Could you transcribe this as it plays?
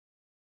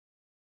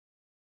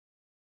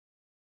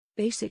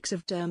Basics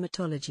of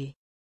dermatology.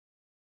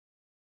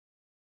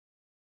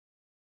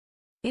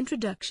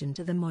 Introduction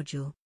to the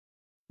module.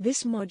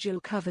 This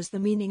module covers the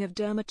meaning of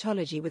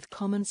dermatology with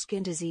common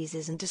skin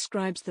diseases and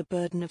describes the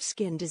burden of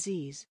skin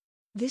disease.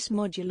 This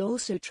module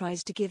also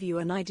tries to give you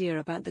an idea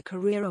about the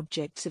career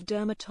objects of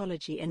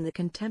dermatology in the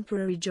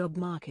contemporary job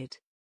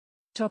market.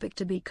 Topic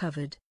to be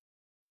covered.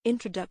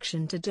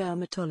 Introduction to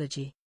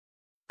dermatology.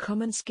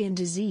 Common skin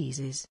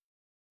diseases.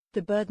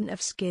 The burden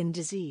of skin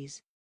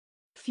disease.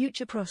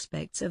 Future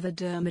prospects of a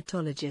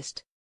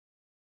dermatologist.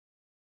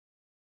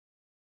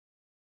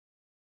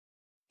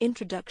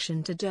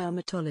 Introduction to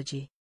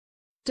dermatology.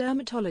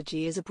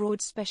 Dermatology is a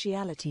broad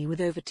specialty with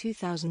over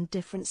 2,000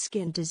 different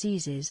skin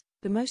diseases,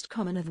 the most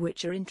common of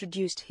which are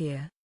introduced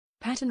here.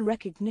 Pattern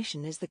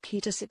recognition is the key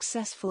to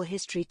successful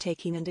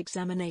history-taking and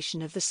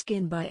examination of the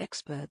skin by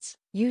experts,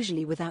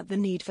 usually without the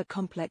need for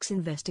complex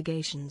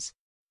investigations.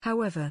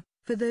 However,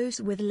 for those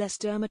with less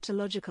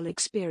dermatological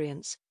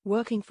experience,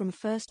 working from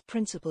first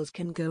principles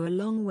can go a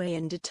long way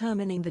in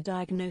determining the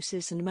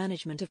diagnosis and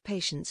management of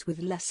patients with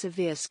less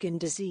severe skin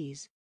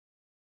disease.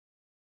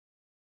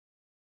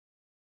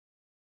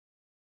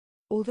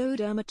 Although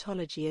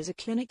dermatology is a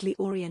clinically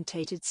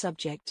orientated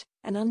subject,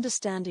 an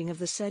understanding of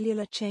the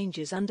cellular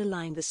changes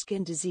underlying the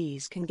skin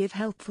disease can give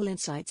helpful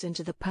insights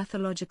into the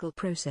pathological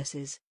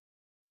processes.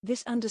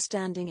 This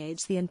understanding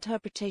aids the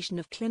interpretation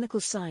of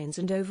clinical signs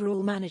and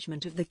overall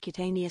management of the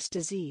cutaneous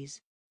disease.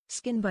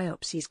 Skin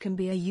biopsies can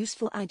be a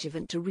useful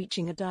adjuvant to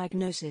reaching a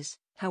diagnosis,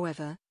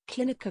 however,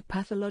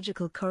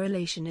 clinico-pathological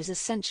correlation is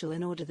essential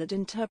in order that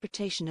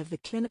interpretation of the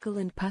clinical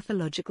and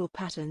pathological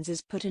patterns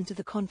is put into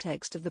the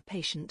context of the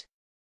patient.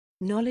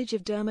 Knowledge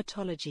of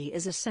dermatology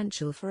is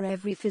essential for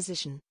every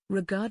physician,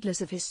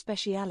 regardless of his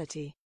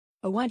specialty.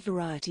 A wide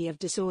variety of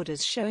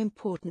disorders show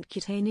important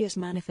cutaneous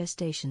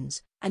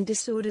manifestations, and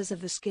disorders of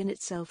the skin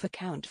itself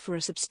account for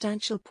a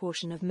substantial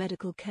portion of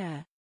medical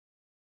care.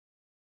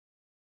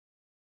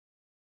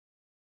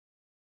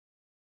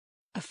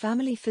 A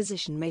family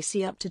physician may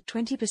see up to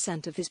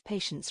 20% of his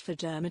patients for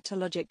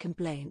dermatologic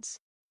complaints.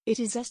 It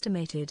is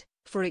estimated,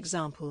 for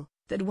example,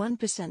 that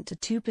 1%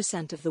 to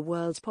 2% of the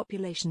world's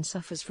population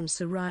suffers from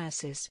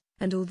psoriasis,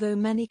 and although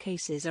many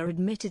cases are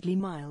admittedly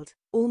mild,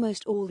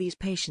 almost all these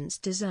patients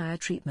desire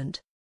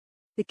treatment.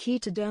 The key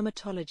to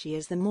dermatology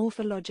is the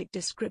morphologic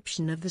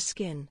description of the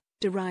skin,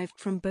 derived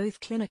from both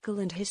clinical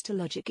and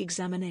histologic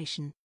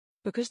examination.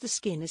 Because the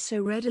skin is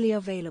so readily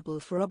available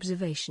for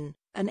observation,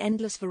 an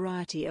endless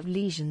variety of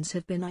lesions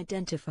have been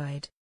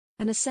identified.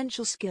 An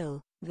essential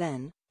skill,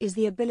 then, is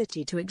the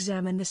ability to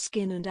examine the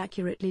skin and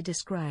accurately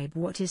describe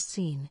what is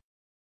seen.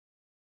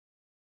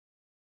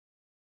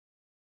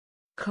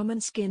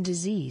 Common skin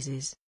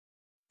diseases.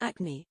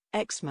 Acne,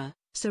 eczema,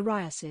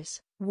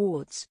 psoriasis,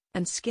 warts,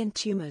 and skin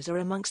tumors are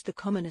amongst the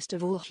commonest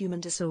of all human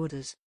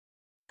disorders.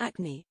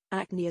 Acne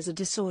is a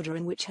disorder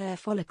in which hair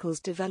follicles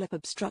develop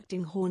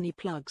obstructing horny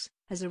plugs,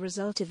 as a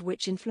result of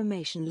which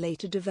inflammation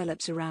later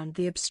develops around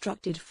the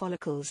obstructed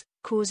follicles,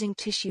 causing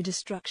tissue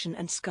destruction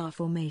and scar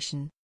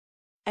formation.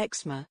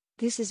 Eczema.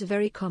 This is a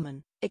very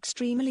common,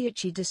 extremely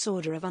itchy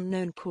disorder of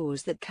unknown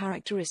cause that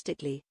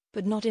characteristically,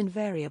 but not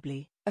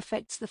invariably,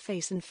 affects the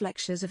face and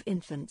flexures of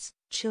infants,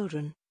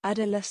 children,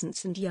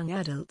 adolescents and young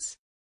adults.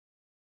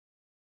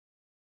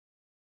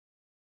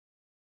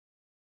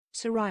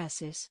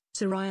 Psoriasis.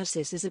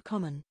 Psoriasis is a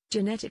common,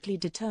 genetically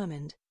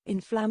determined,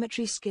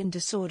 inflammatory skin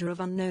disorder of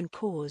unknown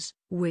cause,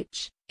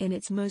 which, in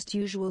its most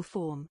usual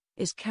form,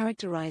 is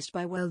characterized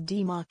by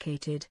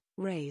well-demarcated,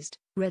 raised,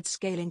 red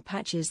scaling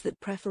patches that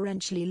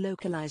preferentially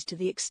localize to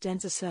the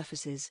extensor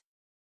surfaces.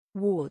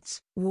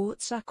 Warts.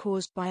 Warts are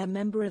caused by a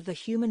member of the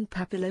human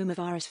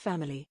papillomavirus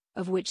family,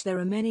 of which there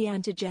are many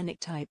antigenic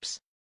types.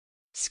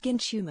 Skin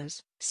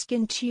tumors.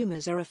 Skin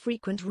tumors are a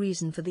frequent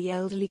reason for the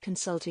elderly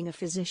consulting a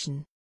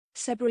physician.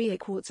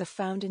 Seborrheic warts are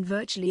found in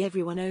virtually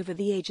everyone over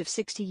the age of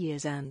 60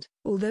 years and,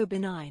 although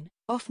benign,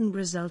 often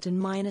result in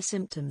minor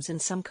symptoms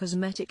and some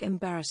cosmetic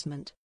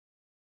embarrassment.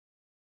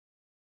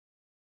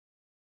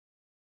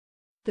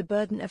 The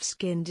burden of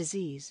skin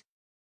disease.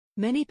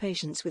 Many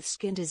patients with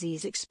skin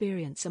disease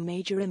experience a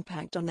major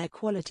impact on their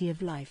quality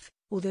of life,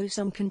 although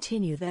some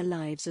continue their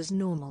lives as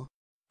normal.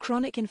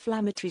 Chronic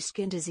inflammatory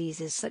skin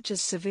diseases such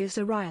as severe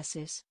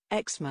psoriasis,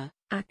 eczema,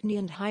 acne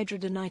and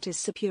hidradenitis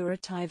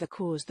suppurativa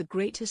cause the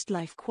greatest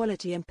life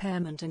quality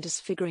impairment, and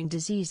disfiguring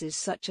diseases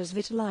such as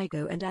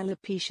vitiligo and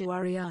alopecia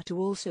areata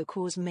also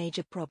cause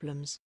major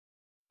problems.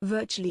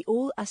 Virtually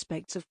all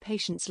aspects of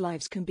patients'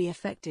 lives can be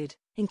affected,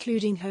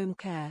 including home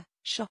care,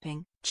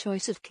 shopping,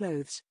 choice of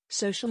clothes,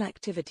 social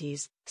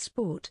activities,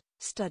 sport,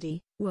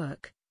 study,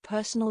 work,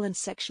 personal and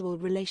sexual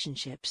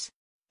relationships.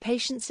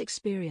 Patients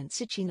experience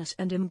itchiness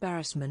and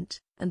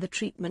embarrassment, and the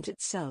treatment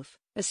itself,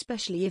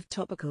 especially if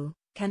topical,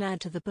 can add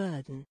to the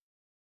burden.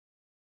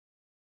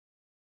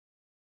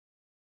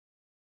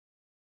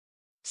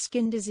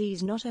 Skin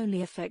disease not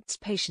only affects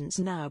patients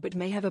now but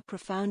may have a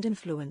profound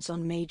influence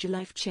on major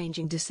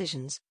life-changing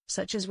decisions,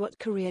 such as what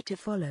career to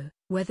follow,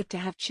 whether to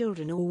have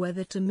children or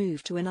whether to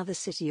move to another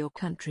city or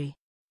country.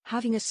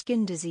 Having a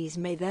skin disease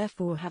may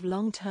therefore have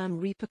long-term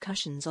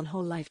repercussions on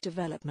whole life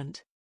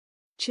development.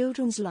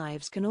 Children's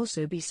lives can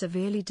also be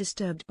severely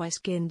disturbed by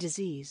skin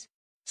disease.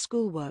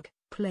 Schoolwork,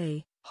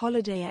 play,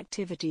 holiday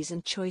activities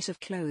and choice of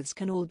clothes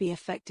can all be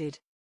affected.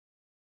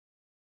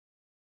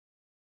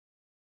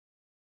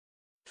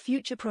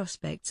 Future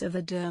prospects of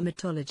a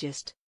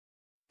dermatologist.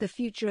 The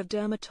future of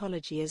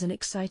dermatology is an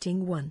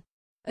exciting one.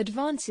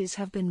 Advances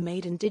have been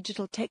made in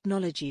digital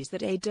technologies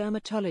that aid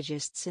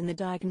dermatologists in the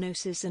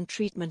diagnosis and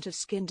treatment of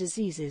skin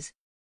diseases.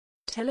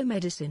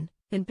 Telemedicine,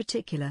 in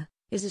particular,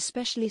 is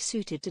especially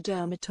suited to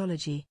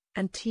dermatology,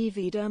 and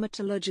TV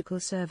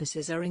dermatological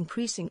services are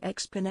increasing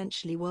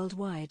exponentially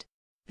worldwide.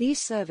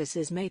 These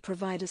services may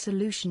provide a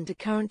solution to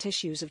current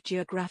issues of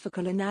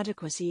geographical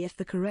inadequacy if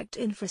the correct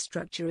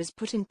infrastructure is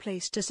put in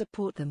place to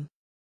support them.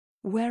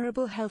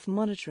 Wearable health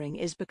monitoring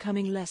is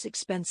becoming less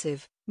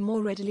expensive,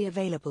 more readily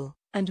available,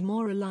 and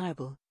more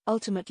reliable,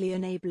 ultimately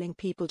enabling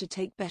people to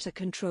take better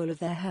control of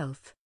their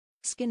health.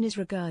 Skin is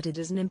regarded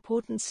as an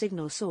important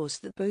signal source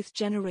that both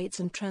generates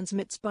and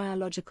transmits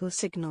biological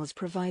signals,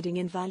 providing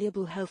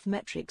invaluable health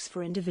metrics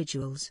for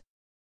individuals.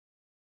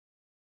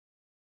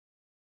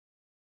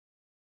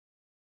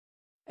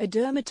 A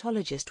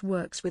dermatologist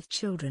works with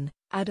children,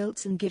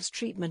 adults and gives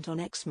treatment on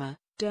eczema,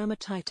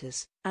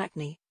 dermatitis,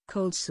 acne,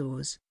 cold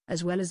sores,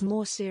 as well as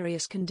more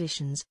serious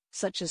conditions,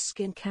 such as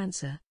skin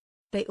cancer.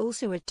 They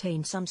also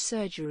attain some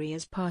surgery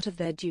as part of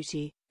their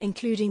duty,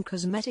 including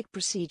cosmetic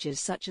procedures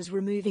such as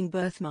removing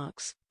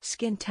birthmarks,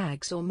 skin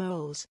tags or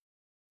moles.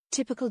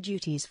 Typical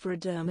duties for a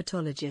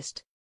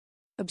dermatologist: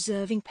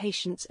 observing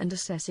patients and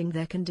assessing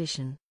their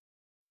condition.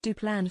 Do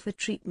plan for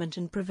treatment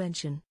and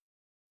prevention.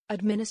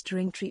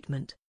 Administering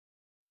treatment.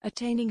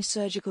 Attaining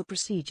surgical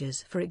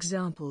procedures, for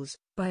examples,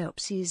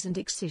 biopsies and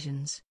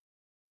excisions.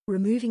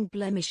 Removing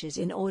blemishes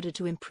in order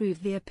to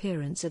improve the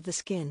appearance of the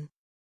skin.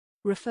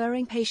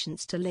 Referring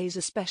patients to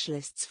laser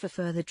specialists for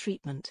further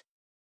treatment.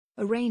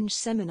 Arrange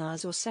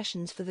seminars or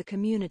sessions for the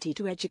community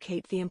to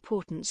educate the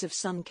importance of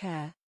sun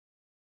care.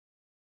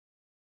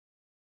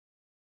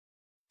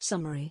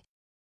 Summary.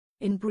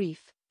 In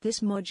brief, this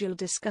module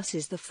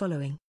discusses the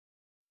following.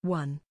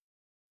 1.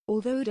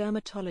 Although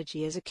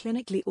dermatology is a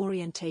clinically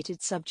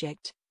orientated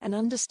subject, an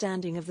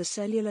understanding of the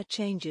cellular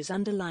changes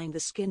underlying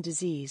the skin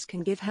disease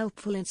can give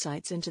helpful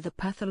insights into the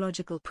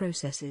pathological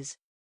processes.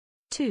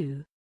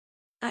 2.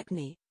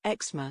 Acne,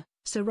 eczema,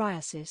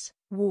 psoriasis,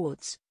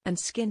 warts, and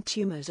skin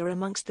tumors are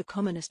amongst the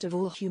commonest of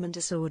all human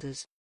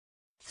disorders.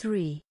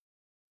 3.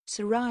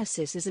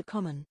 Psoriasis is a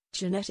common,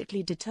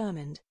 genetically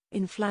determined,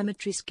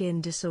 inflammatory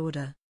skin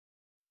disorder.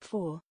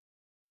 4.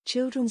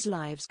 Children's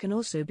lives can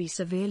also be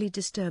severely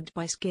disturbed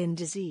by skin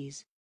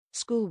disease.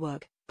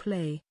 Schoolwork,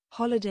 play,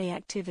 holiday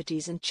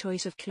activities and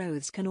choice of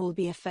clothes can all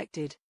be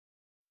affected.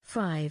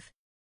 5.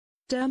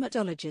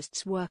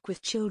 Dermatologists work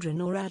with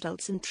children or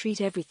adults and treat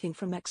everything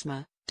from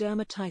eczema,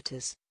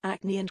 dermatitis,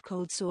 acne and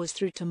cold sores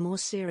through to more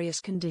serious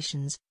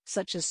conditions,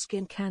 such as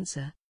skin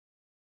cancer.